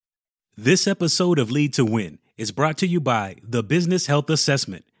This episode of Lead to Win is brought to you by the Business Health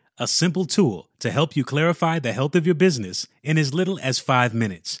Assessment, a simple tool to help you clarify the health of your business in as little as 5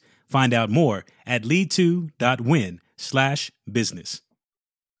 minutes. Find out more at lead2.win/business.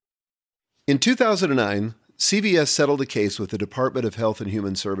 In 2009, CVS settled a case with the Department of Health and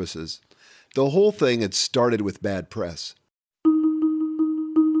Human Services. The whole thing had started with bad press.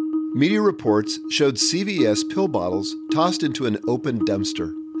 Media reports showed CVS pill bottles tossed into an open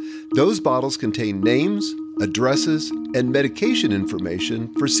dumpster. Those bottles contained names, addresses, and medication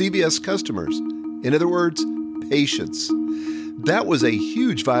information for CVS customers. In other words, patients. That was a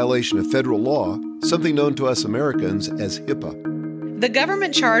huge violation of federal law, something known to us Americans as HIPAA. The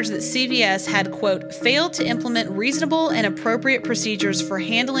government charged that CVS had, quote, failed to implement reasonable and appropriate procedures for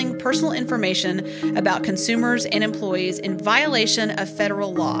handling personal information about consumers and employees in violation of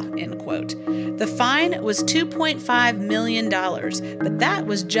federal law, end quote. The fine was $2.5 million, but that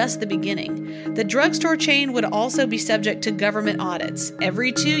was just the beginning. The drugstore chain would also be subject to government audits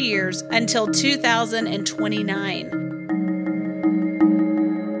every 2 years until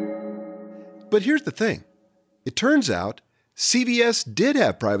 2029. But here's the thing. It turns out CVS did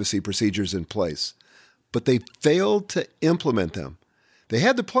have privacy procedures in place, but they failed to implement them. They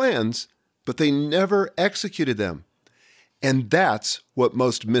had the plans, but they never executed them. And that's what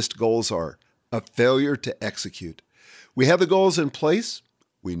most missed goals are, a failure to execute. We have the goals in place.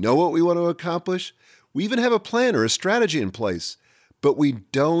 We know what we want to accomplish. We even have a plan or a strategy in place, but we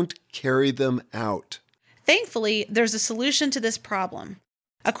don't carry them out. Thankfully, there's a solution to this problem.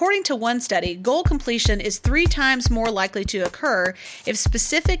 According to one study, goal completion is 3 times more likely to occur if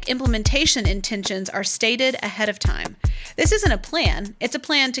specific implementation intentions are stated ahead of time. This isn't a plan, it's a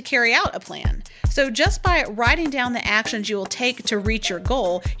plan to carry out a plan. So just by writing down the actions you will take to reach your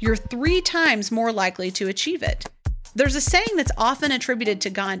goal, you're 3 times more likely to achieve it. There's a saying that's often attributed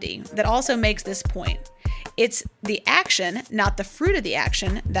to Gandhi that also makes this point. It's the action, not the fruit of the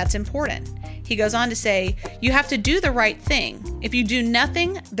action, that's important. He goes on to say, you have to do the right thing. If you do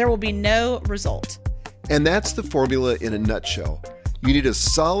nothing, there will be no result. And that's the formula in a nutshell. You need a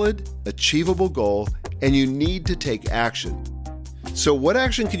solid, achievable goal, and you need to take action. So what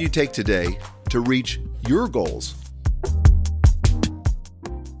action can you take today to reach your goals?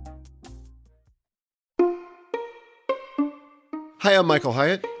 Hi, I'm Michael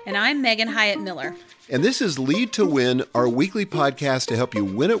Hyatt. And I'm Megan Hyatt Miller. And this is Lead to Win, our weekly podcast to help you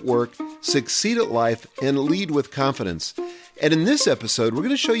win at work, succeed at life, and lead with confidence. And in this episode, we're going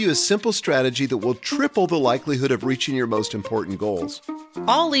to show you a simple strategy that will triple the likelihood of reaching your most important goals.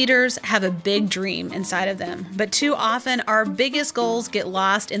 All leaders have a big dream inside of them, but too often our biggest goals get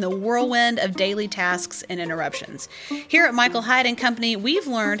lost in the whirlwind of daily tasks and interruptions. Here at Michael Hyatt & Company, we've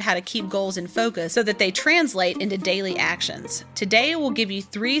learned how to keep goals in focus so that they translate into daily actions. Today, we'll give you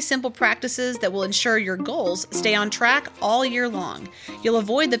 3 simple practices that will ensure your goals stay on track all year long. You'll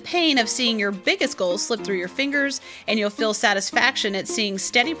avoid the pain of seeing your biggest goals slip through your fingers, and you'll feel satisfaction at seeing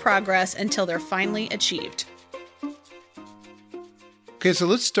steady progress until they're finally achieved. Okay, so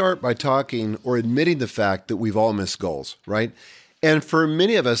let's start by talking or admitting the fact that we've all missed goals, right? And for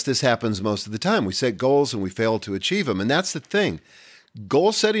many of us, this happens most of the time. We set goals and we fail to achieve them. And that's the thing.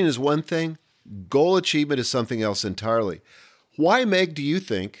 Goal setting is one thing. Goal achievement is something else entirely. Why, Meg, do you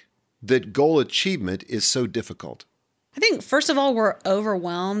think that goal achievement is so difficult? I think, first of all, we're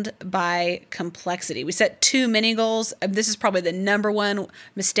overwhelmed by complexity. We set too many goals. This is probably the number one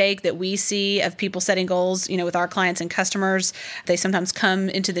mistake that we see of people setting goals, with our clients and customers. They sometimes come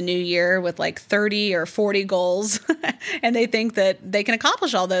into the new year with like 30 or 40 goals, and they think that they can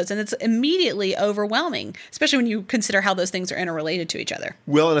accomplish all those. And it's immediately overwhelming, especially when you consider how those things are interrelated to each other.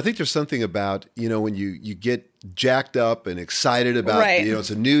 Well, and I think there's something about, when you get jacked up and excited about, right.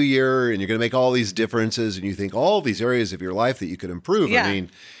 It's a new year and you're going to make all these differences and you think all these areas of your life that you could improve. Yeah. I mean,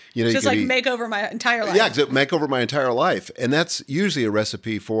 just like make over my entire life. Yeah, make over my entire life. And that's usually a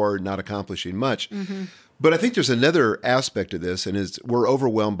recipe for not accomplishing much. Mm-hmm. But I think there's another aspect of this, and we're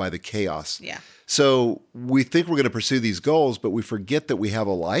overwhelmed by the chaos. Yeah. So we think we're going to pursue these goals, but we forget that we have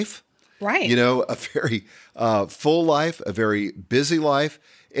a life. Right. A very full life, a very busy life.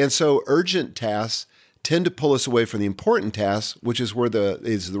 And so urgent tasks tend to pull us away from the important tasks, which is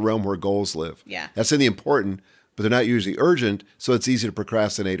the realm where goals live. Yeah. That's in the important, but they're not usually urgent, so it's easy to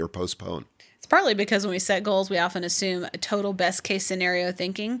procrastinate or postpone. It's partly because when we set goals, we often assume a total best case scenario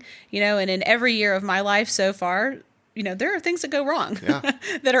thinking, and in every year of my life so far, there are things that go wrong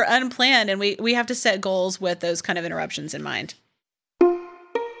that are unplanned, and we have to set goals with those kind of interruptions in mind.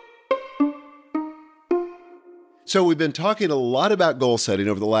 So we've been talking a lot about goal setting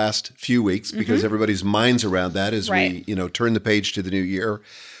over the last few weeks because everybody's mind's around that as right. we, turn the page to the new year.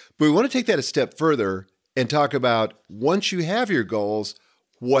 But we want to take that a step further and talk about once you have your goals,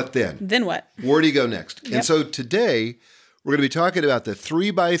 what then? Then what? Where do you go next? Yep. And so today, we're going to be talking about the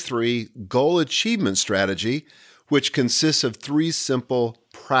 3x3 goal achievement strategy, which consists of 3 simple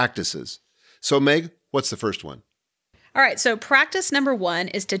practices. So Meg, what's the first one? All right, so practice number 1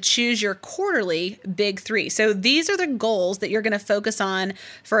 is to choose your quarterly big 3. So these are the goals that you're going to focus on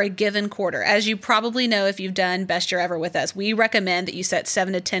for a given quarter. As you probably know, if you've done Best Year Ever with us, we recommend that you set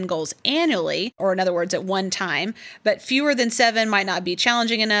 7 to 10 goals annually, or in other words, at one time. But fewer than 7 might not be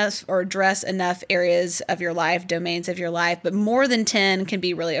challenging enough or address enough areas of your life, domains of your life. But more than 10 can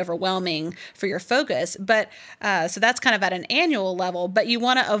be really overwhelming for your focus. But so that's kind of at an annual level. But you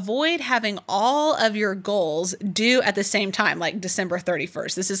want to avoid having all of your goals due at the same time, like December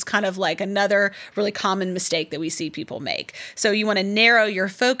 31st. This is kind of like another really common mistake that we see people make. So you want to narrow your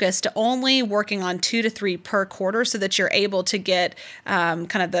focus to only working on 2 to 3 per quarter so that you're able to get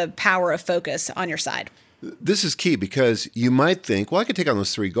kind of the power of focus on your side. This is key because you might think, well, I could take on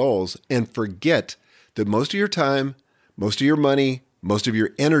those 3 goals and forget that most of your time, most of your money, most of your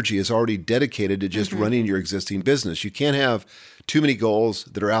energy is already dedicated to just running your existing business. You can't have too many goals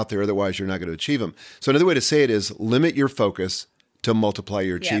that are out there, otherwise you're not going to achieve them. So another way to say it is limit your focus to multiply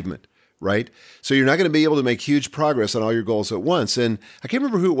your achievement, right? So you're not going to be able to make huge progress on all your goals at once. And I can't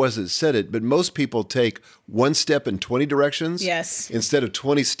remember who it was that said it, but most people take 1 step in 20 directions instead of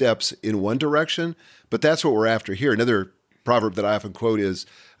 20 steps in one direction. But that's what we're after here. Another proverb that I often quote is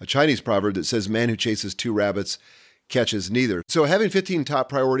a Chinese proverb that says, "Man who chases 2 rabbits catches neither." So having 15 top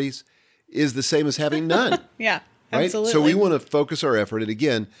priorities is the same as having none. Yeah, right? absolutely. So we want to focus our effort, and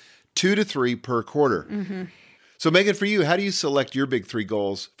again, 2 to 3 per quarter. So Megan, for you, how do you select your big 3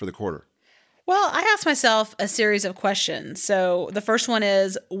 goals for the quarter? Well, I asked myself a series of questions. So the first one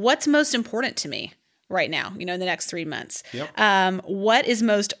is, what's most important to me right now, in the next 3 months? What is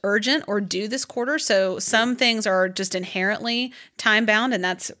most urgent or due this quarter? So some things are just inherently time bound, and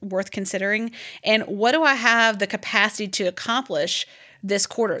that's worth considering. And what do I have the capacity to accomplish this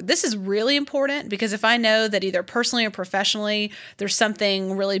quarter? This is really important because if I know that either personally or professionally there's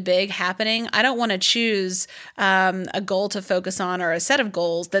something really big happening, I don't want to choose a goal to focus on or a set of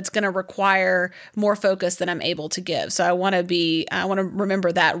goals that's going to require more focus than I'm able to give. So I want to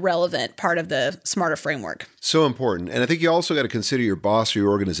remember that relevant part of the SMARTer framework. So important. And I think you also got to consider your boss or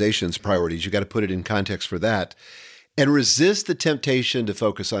your organization's priorities. You got to put it in context for that and resist the temptation to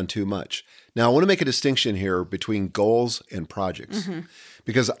focus on too much. Now, I want to make a distinction here between goals and projects,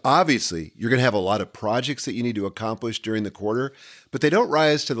 because obviously you're going to have a lot of projects that you need to accomplish during the quarter, but they don't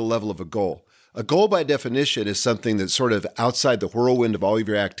rise to the level of a goal. A goal, by definition, is something that's sort of outside the whirlwind of all of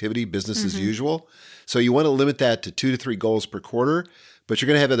your activity, business as usual. So you want to limit that to 2 to 3 goals per quarter, but you're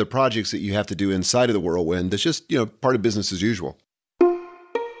going to have other projects that you have to do inside of the whirlwind that's just, part of business as usual.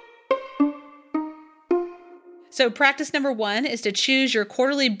 So practice number 1 is to choose your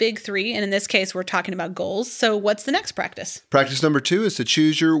quarterly big 3. And in this case, we're talking about goals. So what's the next practice? Practice number 2 is to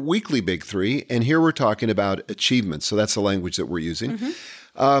choose your weekly big 3. And here we're talking about achievements. So that's the language that we're using.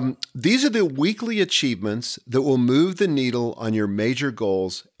 These are the weekly achievements that will move the needle on your major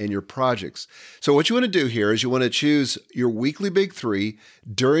goals and your projects. So what you want to do here is you want to choose your weekly big 3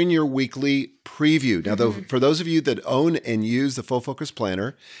 during your weekly preview. Now, for those of you that own and use the Full Focus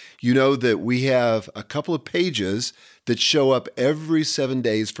Planner, you know that we have a couple of pages that show up every 7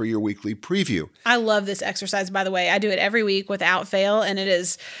 days for your weekly preview. I love this exercise, by the way. I do it every week without fail, and it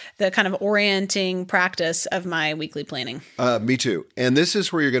is the kind of orienting practice of my weekly planning. Me too. And this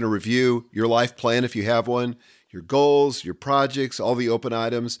is where you're going to review your life plan if you have one, your goals, your projects, all the open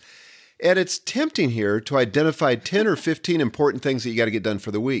items. And it's tempting here to identify 10 or 15 important things that you got to get done for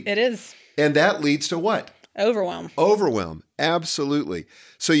the week. It is. And that leads to what? Overwhelm. Absolutely.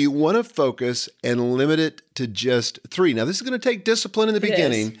 So you want to focus and limit it to just 3. Now, this is going to take discipline in the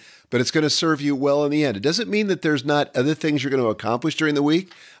beginning, but it's going to serve you well in the end. It doesn't mean that there's not other things you're going to accomplish during the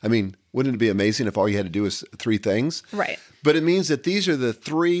week. I mean, wouldn't it be amazing if all you had to do was 3 things? Right. But it means that these are the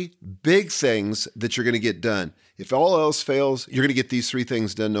 3 big things that you're going to get done. If all else fails, you're going to get these 3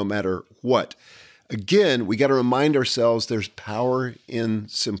 things done no matter what. Again, we got to remind ourselves there's power in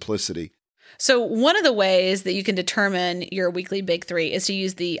simplicity. So one of the ways that you can determine your weekly big 3 is to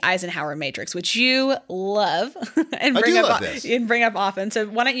use the Eisenhower matrix, which you love and bring up often. So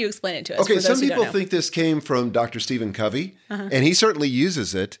why don't you explain it to us? Okay, some people think this came from Dr. Stephen Covey, and he certainly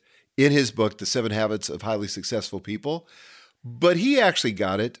uses it in his book, The 7 Habits of Highly Successful People, but he actually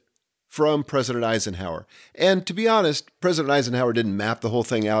got it from President Eisenhower. And to be honest, President Eisenhower didn't map the whole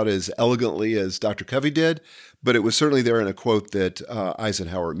thing out as elegantly as Dr. Covey did, but it was certainly there in a quote that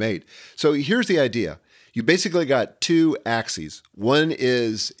Eisenhower made. So here's the idea. you basically got two axes. One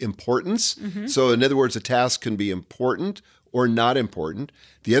is importance. So in other words, a task can be important or not important.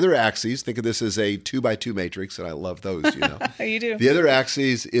 The other axis, think of this as a 2x2 matrix, and I love those, you know. You do. The other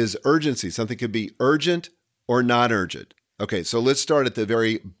axis is urgency. Something could be urgent or not urgent. Okay, so let's start at the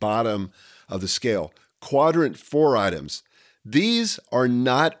very bottom of the scale. Quadrant 4 items. These are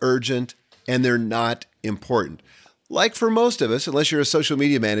not urgent and they're not important. Like for most of us, unless you're a social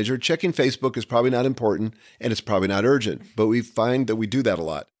media manager, checking Facebook is probably not important and it's probably not urgent, but we find that we do that a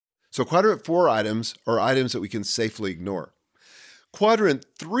lot. So quadrant 4 items are items that we can safely ignore. Quadrant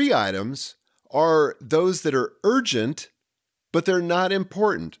 3 items are those that are urgent, but they're not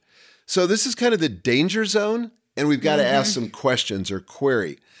important. So this is kind of the danger zone, and we've got to ask some questions or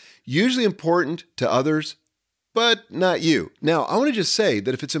query. Usually important to others, but not you. Now, I want to just say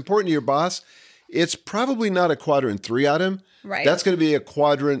that if it's important to your boss, it's probably not a quadrant 3 item. Right. That's going to be a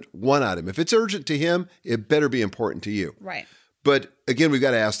quadrant 1 item. If it's urgent to him, it better be important to you. Right. But again, we've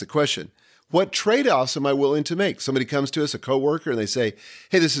got to ask the question, what trade-offs am I willing to make? Somebody comes to us, a coworker, and they say,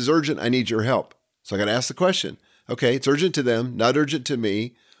 hey, this is urgent. I need your help. So I got to ask the question. Okay, it's urgent to them, not urgent to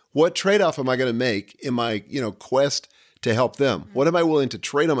me. What trade-off am I going to make in my, quest to help them? What am I willing to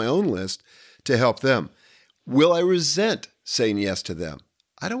trade on my own list to help them? Will I resent saying yes to them?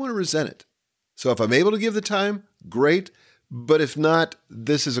 I don't want to resent it. So if I'm able to give the time, great. But if not,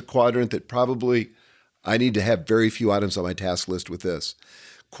 this is a quadrant that probably I need to have very few items on my task list with this.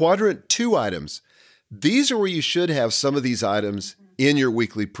 Quadrant 2 items. These are where you should have some of these items in your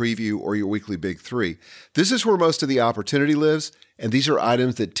weekly preview or your weekly big 3. This is where most of the opportunity lives, and these are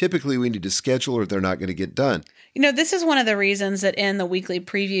items that typically we need to schedule or they're not going to get done. This is one of the reasons that in the weekly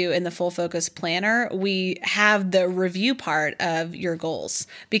preview in the Full Focus Planner, we have the review part of your goals.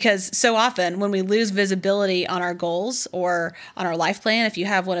 Because so often when we lose visibility on our goals or on our life plan, if you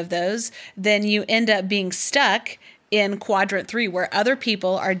have one of those, then you end up being stuck in quadrant 3, where other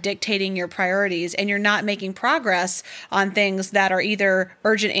people are dictating your priorities and you're not making progress on things that are either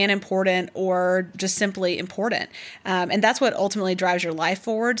urgent and important or just simply important. And that's what ultimately drives your life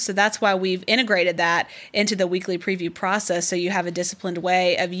forward. So that's why we've integrated that into the weekly preview process. So you have a disciplined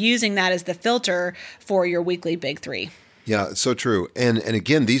way of using that as the filter for your weekly big 3. Yeah, it's so true. And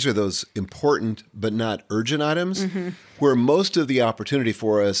again, these are those important but not urgent items where most of the opportunity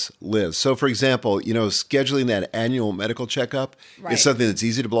for us lives. So for example, scheduling that annual medical checkup is something that's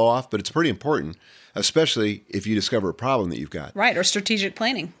easy to blow off, but it's pretty important, especially if you discover a problem that you've got. Right, or strategic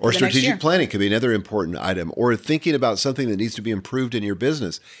planning. Or strategic planning could be another important item, or thinking about something that needs to be improved in your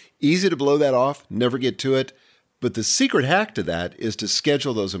business. Easy to blow that off, never get to it. But the secret hack to that is to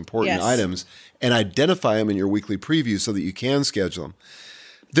schedule those important items and identify them in your weekly preview so that you can schedule them.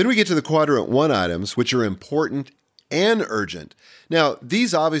 Then we get to the quadrant 1 items, which are important and urgent. Now,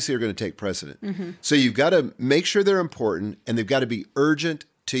 these obviously are going to take precedent. So you've got to make sure they're important and they've got to be urgent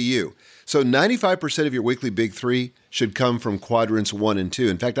to you. So 95% of your weekly big 3 should come from quadrants 1 and 2.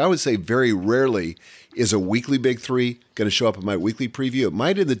 In fact, I would say very rarely is a weekly big 3 going to show up in my weekly preview. It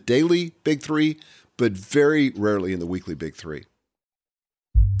might in the daily big 3, but very rarely in the weekly big 3.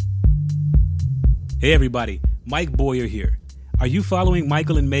 Hey everybody, Mike Boyer here. Are you following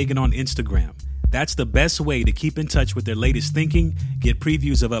Michael and Megan on Instagram? That's the best way to keep in touch with their latest thinking, get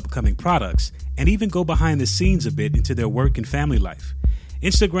previews of upcoming products, and even go behind the scenes a bit into their work and family life.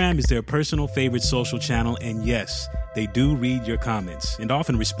 Instagram is their personal favorite social channel, and yes, they do read your comments and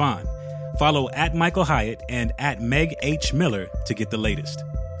often respond. Follow @Michael Hyatt and @Meg H. Miller to get the latest.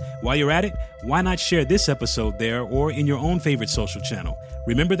 While you're at it, why not share this episode there or in your own favorite social channel?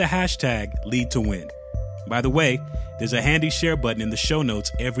 Remember the hashtag #LeadToWin. By the way, there's a handy share button in the show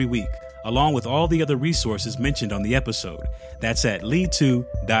notes every week, along with all the other resources mentioned on the episode. That's at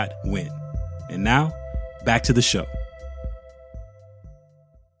lead2.win. And now, back to the show.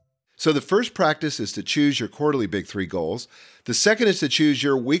 So the first practice is to choose your quarterly big 3 goals. The second is to choose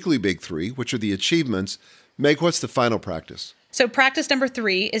your weekly big 3, which are the achievements. Meg, what's the final practice? So practice number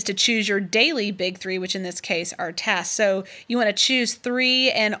 3 is to choose your daily big 3, which in this case are tasks. So you want to choose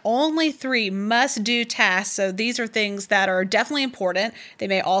 3 and only 3 must-do tasks. So these are things that are definitely important. They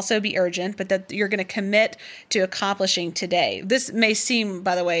may also be urgent, but that you're going to commit to accomplishing today. This may seem,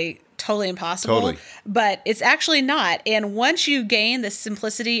 by the way, totally impossible, but it's actually not. And once you gain the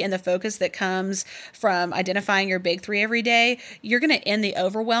simplicity and the focus that comes from identifying your big 3 every day, you're going to end the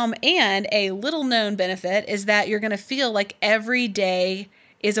overwhelm. And a little known benefit is that you're going to feel like every day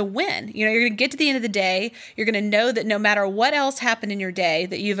is a win. You're going to get to the end of the day. You're going to know that no matter what else happened in your day,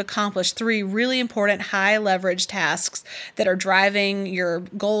 that you've accomplished 3 really important high leverage tasks that are driving your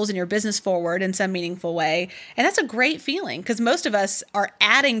goals and your business forward in some meaningful way. And that's a great feeling because most of us are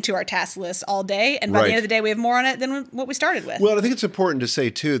adding to our task list all day. And by the end of the day, we have more on it than what we started with. Well, I think it's important to say,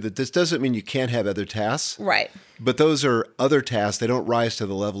 too, that this doesn't mean you can't have other tasks. Right. But those are other tasks. They don't rise to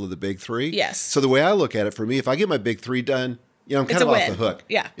the level of the big 3. Yes. So the way I look at it, for me, if I get my big 3 done, I'm kind of off the hook.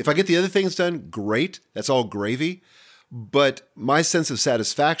 Yeah. If I get the other things done, great. That's all gravy. But my sense of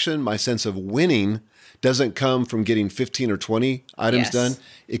satisfaction, my sense of winning doesn't come from getting 15 or 20 items done.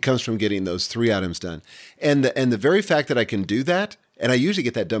 It comes from getting those 3 items done. And the very fact that I can do that, and I usually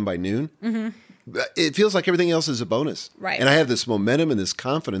get that done by noon, it feels like everything else is a bonus. Right. And I have this momentum and this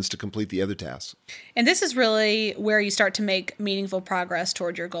confidence to complete the other tasks. And this is really where you start to make meaningful progress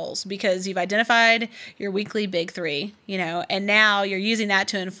toward your goals because you've identified your weekly big 3, and now you're using that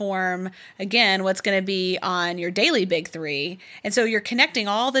to inform, again, what's going to be on your daily big 3. And so you're connecting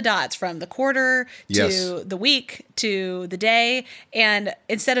all the dots from the quarter to the week to the day. And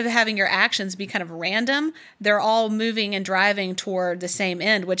instead of having your actions be kind of random, they're all moving and driving toward the same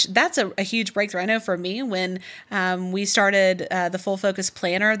end, which that's a huge breakthrough. I know for me, when we started the Full Focus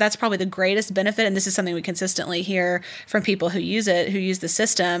Planner, that's probably the greatest benefit. And this is something we consistently hear from people who use it, who use the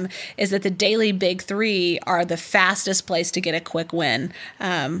system, is that the daily big 3 are the fastest place to get a quick win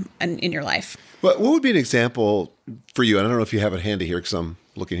in your life. Well, what would be an example for you? And I don't know if you have it handy here because I'm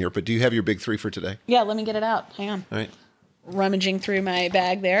looking here, but do you have your big 3 for today? Yeah, let me get it out. Hang on. All right. Rummaging through my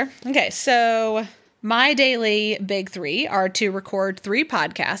bag there. Okay, so my daily big 3 are to record 3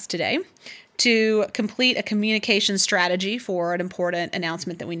 podcasts today, to complete a communication strategy for an important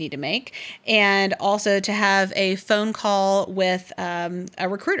announcement that we need to make, and also to have a phone call with a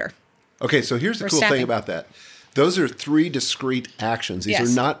recruiter. Okay, so here's the cool thing about that. Those are 3 discrete actions. These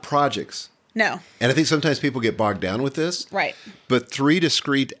are not projects. No. And I think sometimes people get bogged down with this. Right. But 3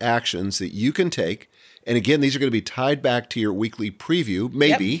 discrete actions that you can take. And again, these are going to be tied back to your weekly preview,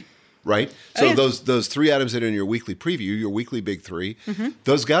 maybe, right? So those 3 items that are in your weekly preview, your weekly big 3,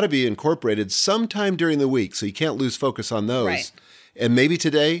 those got to be incorporated sometime during the week. So you can't lose focus on those. Right. And maybe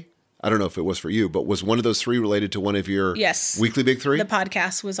today, I don't know if it was for you, but was one of those 3 related to one of your weekly big 3? The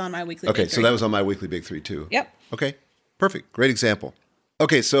podcast was on my weekly big 3. Okay, so that was on my weekly big 3 too. Yep. Okay, perfect. Great example.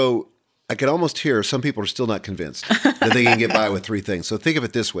 Okay, so I can almost hear some people are still not convinced that they can get by with 3 things. So think of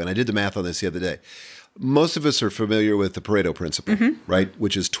it this way, and I did the math on this the other day. Most of us are familiar with the Pareto principle, right?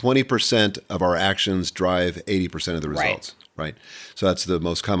 Which is 20% of our actions drive 80% of the results, right? So that's the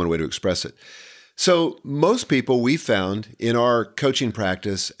most common way to express it. So most people we found in our coaching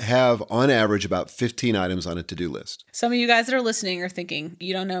practice have on average about 15 items on a to-do list. Some of you guys that are listening are thinking,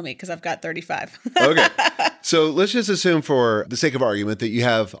 you don't know me because I've got 35. Okay. So let's just assume for the sake of argument that you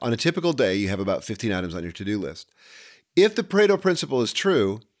have, on a typical day, you have about 15 items on your to-do list. If the Pareto principle is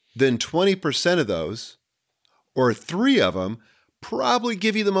true, then 20% of those, or 3 of them, probably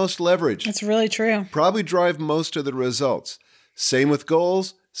give you the most leverage. That's really true. Probably drive most of the results. Same with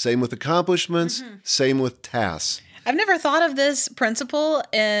goals, same with accomplishments, same with tasks. I've never thought of this principle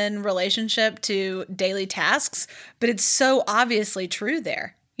in relationship to daily tasks, but it's so obviously true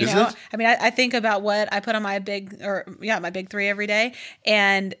there. You know, I mean, I think about what I put on my big 3 every day,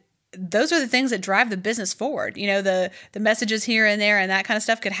 and those are the things that drive the business forward. You know, the messages here and there and that kind of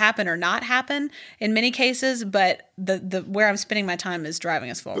stuff could happen or not happen in many cases, but the where I'm spending my time is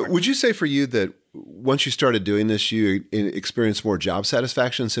driving us forward. Would you say for you that once you started doing this, you experienced more job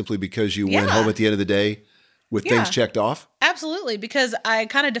satisfaction simply because you went home at the end of the day with things checked off? Absolutely, because I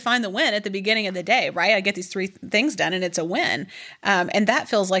kind of define the win at the beginning of the day, right? I get these 3 things done and it's a win. And that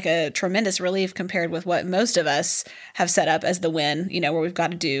feels like a tremendous relief compared with what most of us have set up as the win, you know, where we've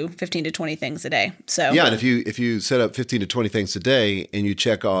got to do 15 to 20 things a day. So yeah, and if you set up 15 to 20 things a day and you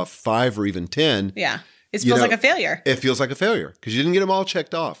check off 5 or even 10, it feels like a failure. It feels like a failure because you didn't get them all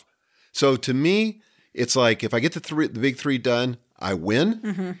checked off. So to me, it's like if I get the big 3 done, I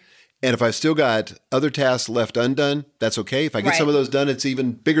win. And if I've still got other tasks left undone, that's okay. If I get some of those done, it's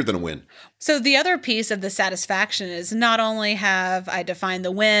even bigger than a win. So the other piece of the satisfaction is not only have I defined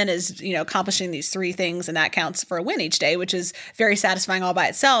the win as, you know, accomplishing these 3 things, and that counts for a win each day, which is very satisfying all by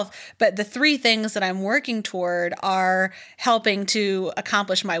itself. But the 3 things that I'm working toward are helping to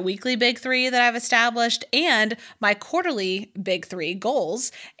accomplish my weekly big 3 that I've established and my quarterly big 3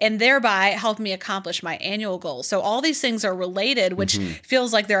 goals, and thereby help me accomplish my annual goals. So all these things are related, which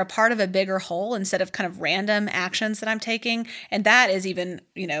feels like they're a part of a bigger whole instead of kind of random actions that I'm taking. And that is even,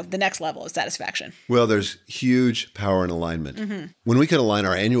 you know, the next level of satisfaction. Well, there's huge power in alignment. When we can align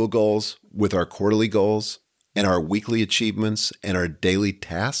our annual goals with our quarterly goals, and our weekly achievements and our daily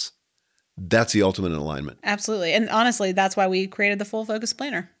tasks, that's the ultimate in alignment. Absolutely. And honestly, that's why we created the Full Focus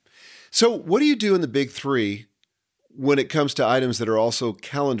Planner. So what do you do in the big three when it comes to items that are also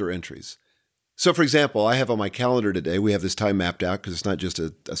calendar entries? So for example, I have on my calendar today, we have this time mapped out because it's not just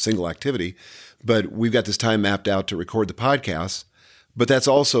a single activity, but we've got this time mapped out to record the podcast. But that's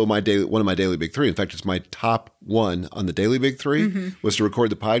also one of my daily big three. In fact, it's my top one on the daily big three was to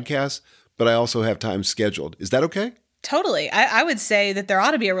record the podcast, but I also have time scheduled. Is that okay? Totally. I would say that there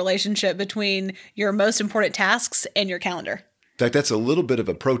ought to be a relationship between your most important tasks and your calendar. In fact, that's a little bit of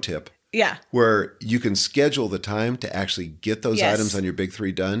a pro tip. Yeah. Where you can schedule the time to actually get those Yes. items on your big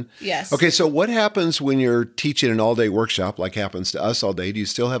three done. Yes. Okay, so what happens when you're teaching an all-day workshop like happens to us all day? Do you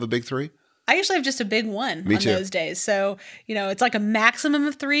still have a big three? I usually have just a big one Me on too. those days. So, it's like a maximum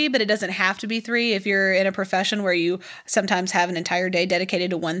of 3, but it doesn't have to be 3 if you're in a profession where you sometimes have an entire day dedicated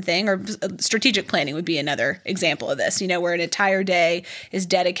to one thing, or strategic planning would be another example of this, where an entire day is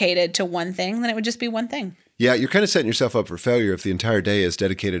dedicated to one thing, then it would just be one thing. Yeah, you're kind of setting yourself up for failure if the entire day is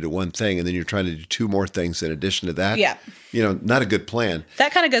dedicated to one thing and then you're trying to do 2 more things in addition to that. Yeah. Not a good plan.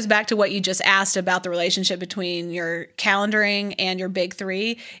 That kind of goes back to what you just asked about the relationship between your calendaring and your big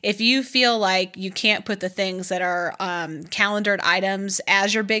three. If you feel like you can't put the things that are calendared items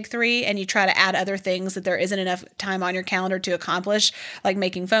as your big three, and you try to add other things that there isn't enough time on your calendar to accomplish, like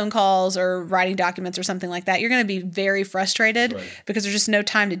making phone calls or writing documents or something like that, you're going to be very frustrated because there's just no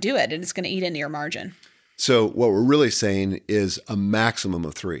time to do it, and it's going to eat into your margin. So what we're really saying is a maximum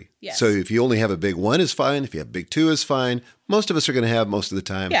of 3. Yes. So if you only have a big 1 is fine. If you have a big 2 is fine. Most of us are going to have most of the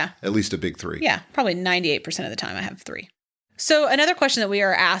time at least a big 3. Yeah, probably 98% of the time I have 3. So another question that we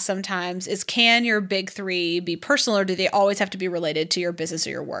are asked sometimes is, can your big 3 be personal, or do they always have to be related to your business or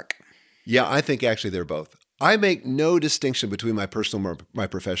your work? Yeah, I think actually they're both. I make no distinction between my personal and my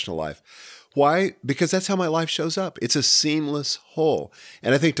professional life. Why? Because that's how my life shows up. It's a seamless whole.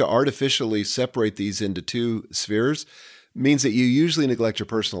 And I think to artificially separate these into 2 spheres means that you usually neglect your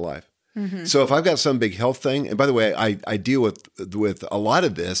personal life. Mm-hmm. So if I've got some big health thing, and by the way, I deal with a lot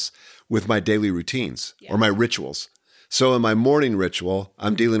of this with my daily routines or my rituals. So in my morning ritual,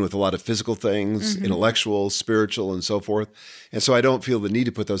 I'm dealing with a lot of physical things, intellectual, spiritual, and so forth. And so I don't feel the need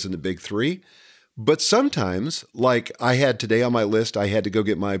to put those in the big 3. But sometimes, like I had today on my list, I had to go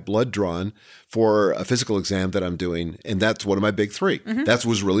get my blood drawn for a physical exam that I'm doing. And that's one of my big 3. That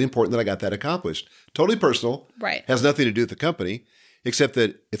was really important that I got that accomplished. Totally personal. Right. Has nothing to do with the company, except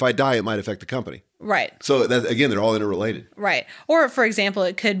that if I die, it might affect the company. Right. So that, again, they're all interrelated. Right. Or for example,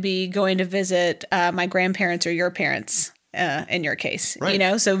 it could be going to visit my grandparents or your parents. In your case,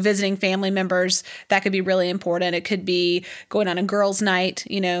 so visiting family members, that could be really important. It could be going on a girls' night.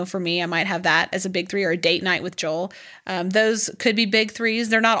 For me, I might have that as a big 3, or a date night with Joel. Those could be big 3s.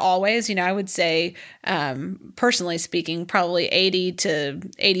 They're not always, I would say, personally speaking, probably 80 to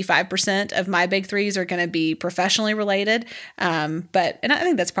 85% of my big 3s are going to be professionally related. And I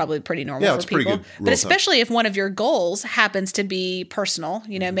think that's probably pretty normal for people. But especially if one of your goals happens to be personal,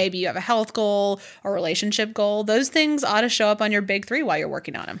 maybe you have a health goal or relationship goal, those things ought to show up on your big 3 while you're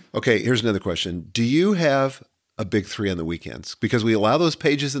working on them. Okay, here's another question. Do you have a big 3 on the weekends? Because we allow those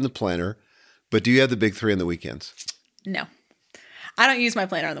pages in the planner, but do you have the big 3 on the weekends? No. I don't use my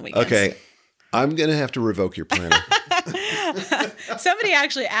planner on the weekends. Okay. I'm going to have to revoke your planner. Somebody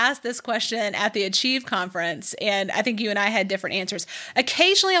actually asked this question at the Achieve conference, and I think you and I had different answers.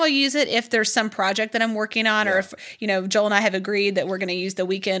 Occasionally I'll use it if there's some project that I'm working on, or if, Joel and I have agreed that we're going to use the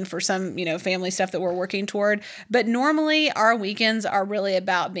weekend for some, family stuff that we're working toward. But normally our weekends are really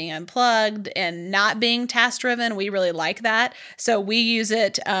about being unplugged and not being task driven. We really like that. So we use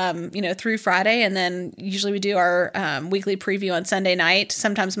it, through Friday, and then usually we do our weekly preview on Sunday night.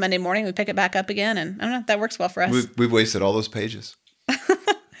 Sometimes Monday morning we pick it back up again, and I don't know, that works well for us. We've wasted all those pages.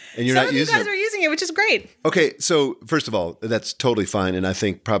 And you're Some not of you using guys them. are using it, which is great. Okay, so first of all, that's totally fine. And I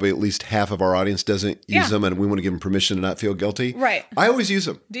think probably at least half of our audience doesn't use them, and we want to give them permission to not feel guilty. Right. I always use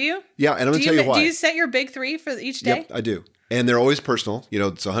them. Do you? Yeah, and I'm going to tell you why. Do you set your big 3 for each day? Yep, I do. And they're always personal.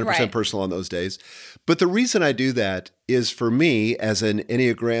 It's 100% personal on those days. But the reason I do that is for me, as an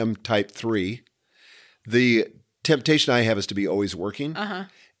Enneagram type 3, the temptation I have is to be always working. Uh-huh.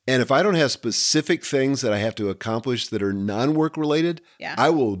 And if I don't have specific things that I have to accomplish that are non-work related,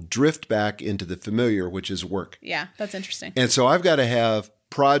 I will drift back into the familiar, which is work. Yeah, that's interesting. And so I've got to have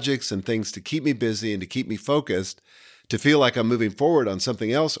projects and things to keep me busy and to keep me focused to feel like I'm moving forward on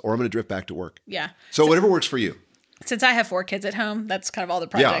something else, or I'm going to drift back to work. Yeah. So whatever works for you. Since I have 4 kids at home, that's kind of all the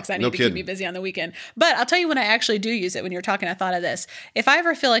projects I need to keep me busy on the weekend. But I'll tell you when I actually do use it. When you're talking, I thought of this. If I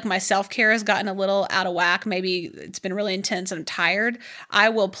ever feel like my self-care has gotten a little out of whack, maybe it's been really intense and I'm tired, I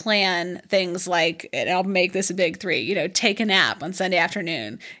will plan things like, and I'll make this a big 3, take a nap on Sunday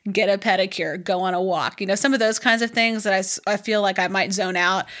afternoon, get a pedicure, go on a walk, some of those kinds of things that I feel like I might zone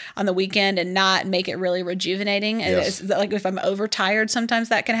out on the weekend and not make it really rejuvenating. Yes. It's like if I'm overtired, sometimes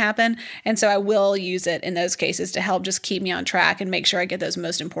that can happen. And so I will use it in those cases to help just keep me on track and make sure I get those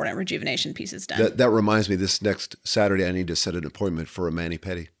most important rejuvenation pieces done. That reminds me, this next Saturday, I need to set an appointment for a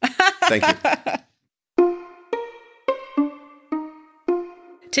mani-pedi. Thank you.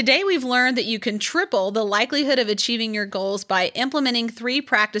 Today, we've learned that you can triple the likelihood of achieving your goals by implementing 3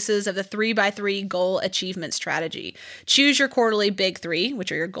 practices of the 3x3 goal achievement strategy. Choose your quarterly big 3, which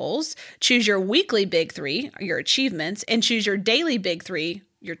are your goals. Choose your weekly big 3, your achievements. And choose your daily big 3,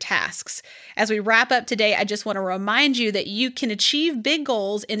 your tasks. As we wrap up today, I just want to remind you that you can achieve big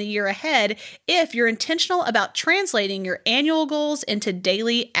goals in the year ahead if you're intentional about translating your annual goals into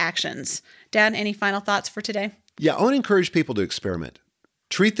daily actions. Dad, any final thoughts for today? Yeah, I want to encourage people to experiment.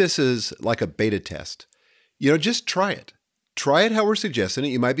 Treat this as like a beta test. Just try it. Try it how we're suggesting it.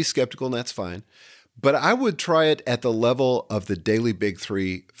 You might be skeptical, and that's fine. But I would try it at the level of the daily big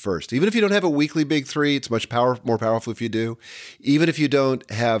 3 first. Even if you don't have a weekly big 3, it's much more powerful if you do. Even if you don't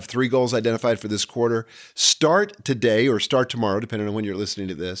have 3 goals identified for this quarter, start today or start tomorrow, depending on when you're listening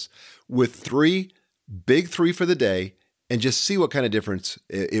to this, with 3 big 3 for the day, and just see what kind of difference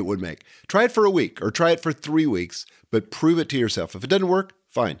it would make. Try it for a week or try it for 3 weeks, but prove it to yourself. If it doesn't work,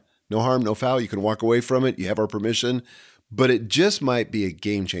 fine. No harm, no foul. You can walk away from it. You have our permission, but it just might be a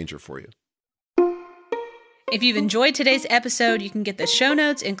game changer for you. If you've enjoyed today's episode, you can get the show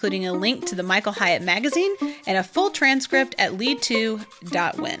notes, including a link to the Michael Hyatt magazine and a full transcript at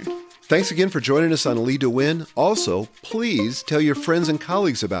lead2.win. Thanks again for joining us on Lead to Win. Also, please tell your friends and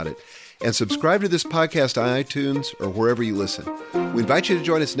colleagues about it and subscribe to this podcast on iTunes or wherever you listen. We invite you to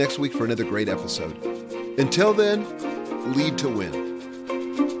join us next week for another great episode. Until then, lead to win.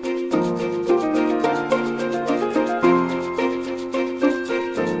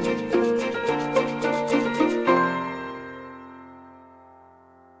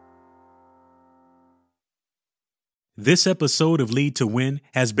 This episode of Lead to Win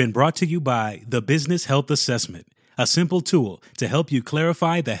has been brought to you by the Business Health Assessment, a simple tool to help you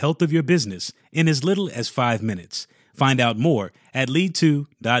clarify the health of your business in as little as 5 minutes. Find out more at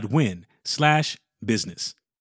lead2.win/business.